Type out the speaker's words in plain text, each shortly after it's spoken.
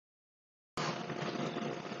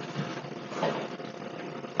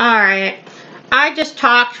Alright, I just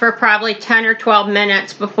talked for probably 10 or 12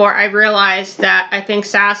 minutes before I realized that I think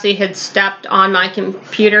Sassy had stepped on my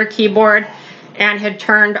computer keyboard and had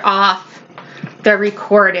turned off the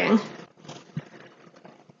recording.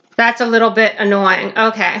 That's a little bit annoying.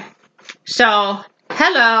 Okay, so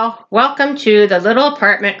hello, welcome to the little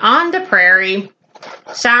apartment on the prairie.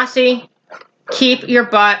 Sassy, keep your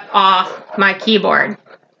butt off my keyboard.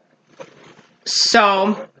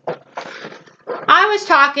 So I was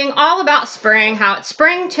talking all about spring, how it's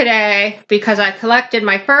spring today because I collected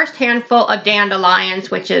my first handful of dandelions,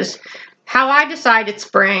 which is how I decide it's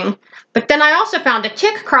spring. But then I also found a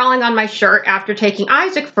tick crawling on my shirt after taking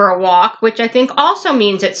Isaac for a walk, which I think also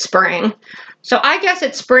means it's spring. So I guess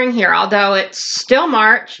it's spring here, although it's still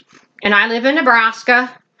March, and I live in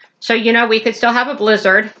Nebraska, so you know we could still have a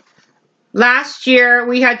blizzard. Last year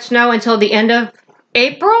we had snow until the end of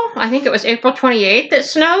April. I think it was April 28th it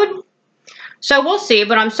snowed. So we'll see,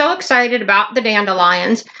 but I'm so excited about the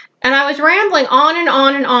dandelions. And I was rambling on and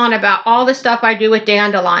on and on about all the stuff I do with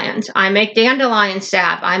dandelions. I make dandelion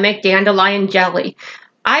sap. I make dandelion jelly.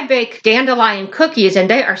 I bake dandelion cookies, and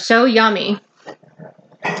they are so yummy.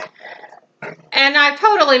 And I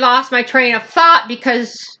totally lost my train of thought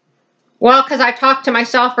because I talked to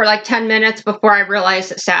myself for like 10 minutes before I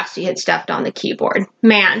realized that Sassy had stepped on the keyboard.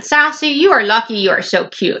 Man, Sassy, you are lucky you are so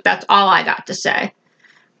cute. That's all I got to say.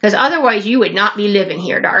 Because otherwise you would not be living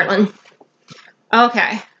here, darling.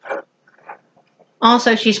 Okay.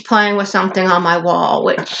 Also, she's playing with something on my wall,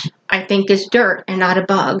 which I think is dirt and not a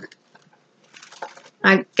bug.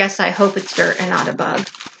 I guess I hope it's dirt and not a bug.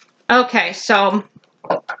 Okay, so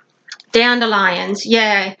dandelions,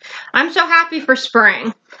 yay. I'm so happy for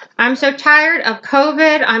spring. I'm so tired of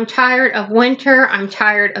COVID. I'm tired of winter. I'm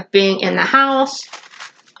tired of being in the house.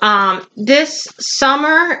 This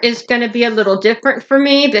summer is going to be a little different for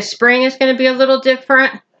me. This spring is going to be a little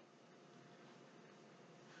different.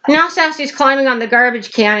 Now Sassy's climbing on the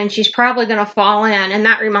garbage can and she's probably going to fall in. And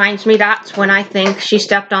that reminds me, that's when I think she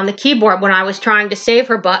stepped on the keyboard when I was trying to save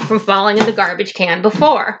her butt from falling in the garbage can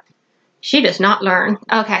before. She does not learn.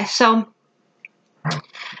 Okay, so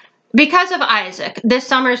because of Isaac, this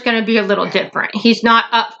summer is going to be a little different. He's not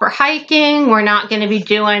up for hiking. We're not going to be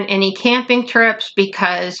doing any camping trips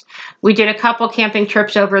because we did a couple camping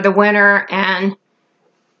trips over the winter and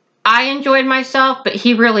I enjoyed myself, but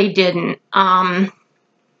he really didn't.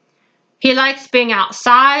 He likes being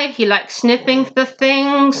outside. He likes sniffing the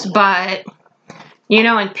things, but, you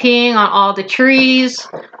know, and peeing on all the trees,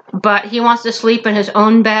 but he wants to sleep in his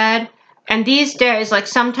own bed. And these days, like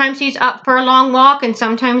sometimes he's up for a long walk and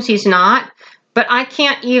sometimes he's not. But I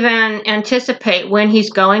can't even anticipate when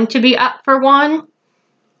he's going to be up for one.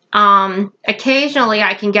 Occasionally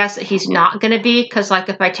I can guess that he's not going to be because like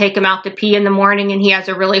if I take him out to pee in the morning and he has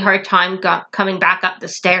a really hard time coming back up the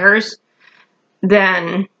stairs,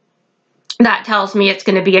 then that tells me it's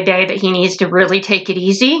going to be a day that he needs to really take it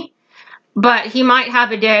easy. But he might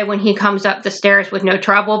have a day when he comes up the stairs with no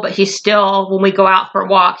trouble, but he's still, when we go out for a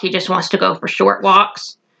walk, he just wants to go for short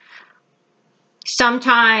walks.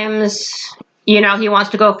 Sometimes, you know, he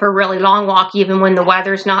wants to go for a really long walk even when the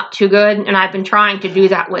weather's not too good. And I've been trying to do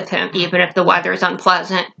that with him, even if the weather's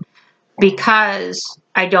unpleasant, because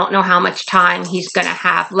I don't know how much time he's going to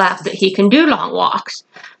have left that he can do long walks.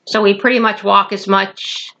 So we pretty much walk as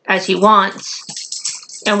much as he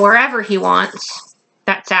wants and wherever he wants.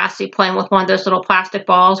 That's Sassy playing with one of those little plastic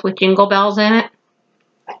balls with jingle bells in it.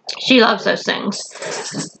 She loves those things.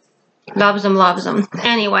 Loves them, loves them.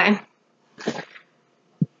 Anyway.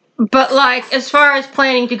 But like, as far as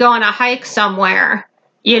planning to go on a hike somewhere,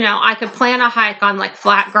 you know, I could plan a hike on like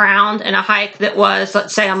flat ground and a hike that was,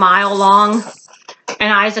 let's say, a mile long.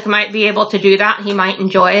 And Isaac might be able to do that. He might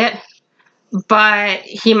enjoy it. But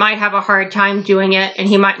he might have a hard time doing it and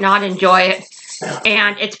he might not enjoy it.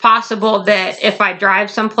 And it's possible that if I drive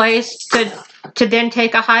someplace to then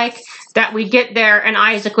take a hike, that we get there and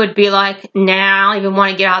Isaac would be like, nah, I don't even want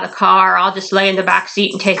to get out of the car. I'll just lay in the back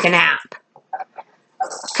seat and take a nap.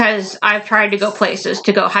 Because I've tried to go places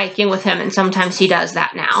to go hiking with him and sometimes he does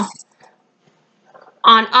that now.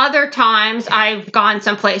 On other times, I've gone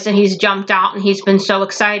someplace and he's jumped out and he's been so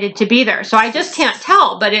excited to be there. So I just can't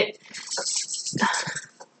tell, but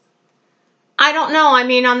I don't know. I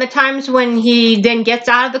mean, on the times when he then gets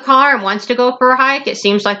out of the car and wants to go for a hike, it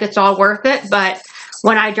seems like it's all worth it. But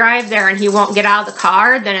when I drive there and he won't get out of the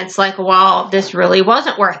car, then it's like, well, this really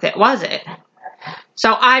wasn't worth it, was it?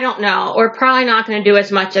 So I don't know. We're probably not going to do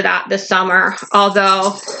as much of that this summer.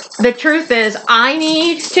 Although the truth is I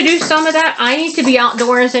need to do some of that. I need to be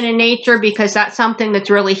outdoors and in nature because that's something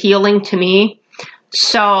that's really healing to me.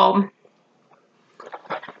 So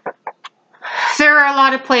there are a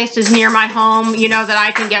lot of places near my home, you know, that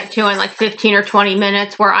I can get to in like 15 or 20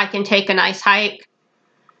 minutes where I can take a nice hike.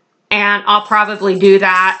 And I'll probably do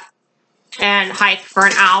that and hike for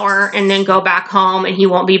an hour and then go back home, and he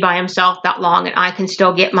won't be by himself that long, and I can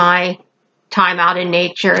still get my time out in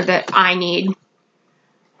nature that I need,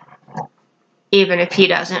 even if he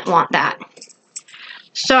doesn't want that.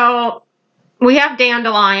 So we have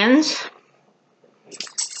dandelions,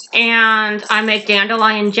 and I make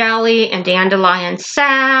dandelion jelly and dandelion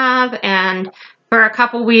salve, and for a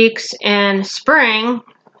couple weeks in spring,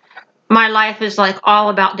 my life is like all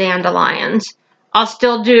about dandelions. I'll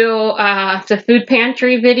still do the food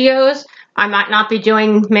pantry videos. I might not be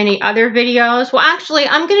doing many other videos. Well, actually,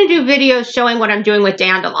 I'm going to do videos showing what I'm doing with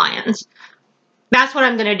dandelions. That's what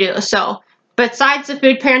I'm going to do. So, besides the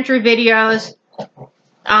food pantry videos,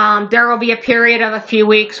 there will be a period of a few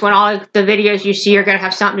weeks when all the videos you see are going to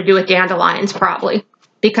have something to do with dandelions, probably.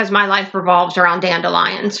 Because my life revolves around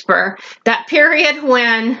dandelions for that period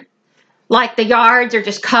when, like, the yards are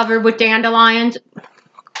just covered with dandelions.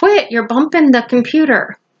 Quit, you're bumping the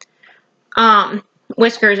computer.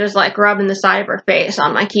 Whiskers is like rubbing the side of her face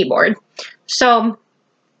on my keyboard. So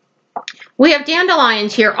we have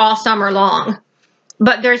dandelions here all summer long,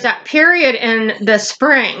 but there's that period in the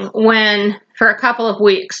spring when, for a couple of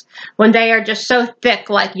weeks, when they are just so thick,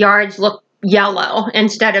 like yards look yellow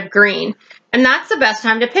instead of green. And that's the best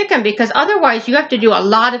time to pick them, because otherwise you have to do a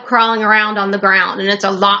lot of crawling around on the ground, and it's a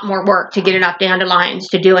lot more work to get enough dandelions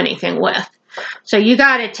to do anything with. So you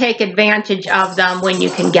got to take advantage of them when you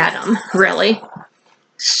can get them, really.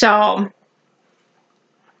 So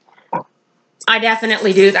I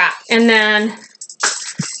definitely do that. And then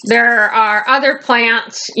there are other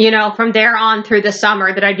plants, you know, from there on through the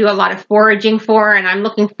summer that I do a lot of foraging for, and I'm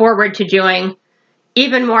looking forward to doing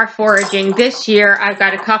even more foraging. This year I've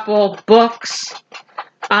got a couple books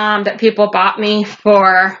that people bought me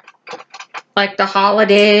for like the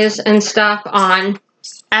holidays and stuff on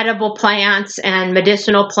edible plants and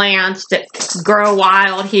medicinal plants that grow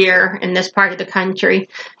wild here in this part of the country.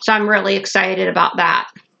 So I'm really excited about that.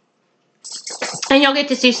 And you'll get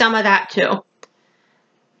to see some of that too.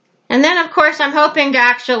 And then, of course, I'm hoping to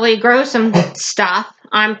actually grow some stuff.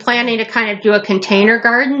 I'm planning to kind of do a container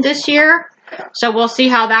garden this year. So we'll see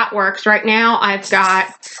how that works. Right now, I've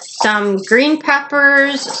got some green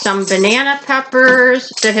peppers, some banana peppers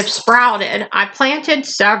that have sprouted. I planted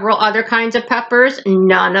several other kinds of peppers.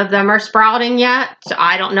 None of them are sprouting yet, so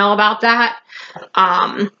I don't know about that.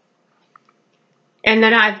 And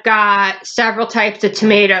then I've got several types of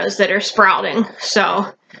tomatoes that are sprouting.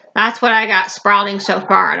 So that's what I got sprouting so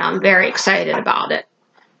far, and I'm very excited about it.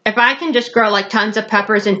 If I can just grow like tons of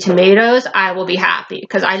peppers and tomatoes, I will be happy,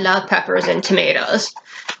 because I love peppers and tomatoes.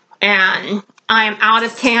 And I am out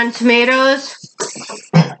of canned tomatoes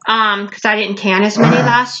because I didn't can as many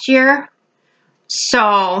last year.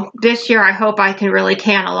 So this year I hope I can really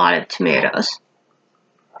can a lot of tomatoes.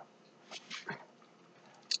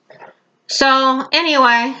 So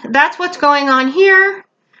anyway, that's what's going on here.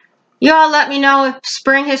 You all let me know if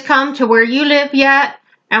spring has come to where you live yet,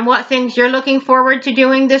 and what things you're looking forward to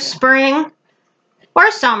doing this spring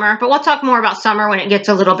or summer, but we'll talk more about summer when it gets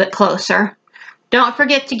a little bit closer. Don't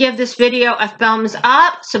forget to give this video a thumbs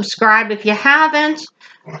up, subscribe if you haven't.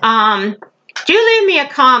 Do leave me a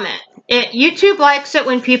comment. YouTube likes it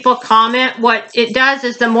when people comment. What it does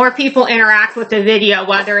is the more people interact with the video,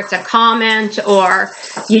 whether it's a comment or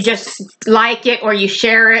you just like it or you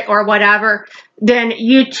share it or whatever, then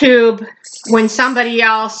YouTube, when somebody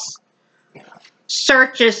else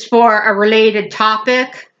searches for a related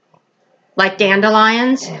topic, like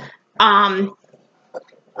dandelions, the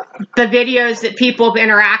videos that people have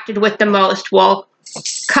interacted with the most will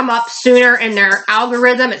come up sooner in their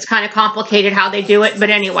algorithm. It's kind of complicated how they do it, but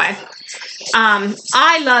anyway.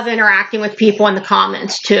 I love interacting with people in the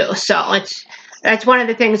comments too, so that's one of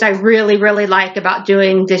the things I really, really like about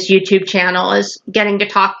doing this YouTube channel, is getting to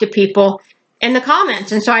talk to people in the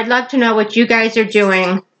comments. And so I'd love to know what you guys are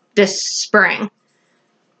doing this spring.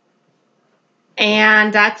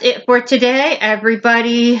 And that's it for today.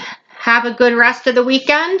 Everybody have a good rest of the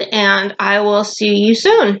weekend, and I will see you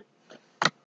soon.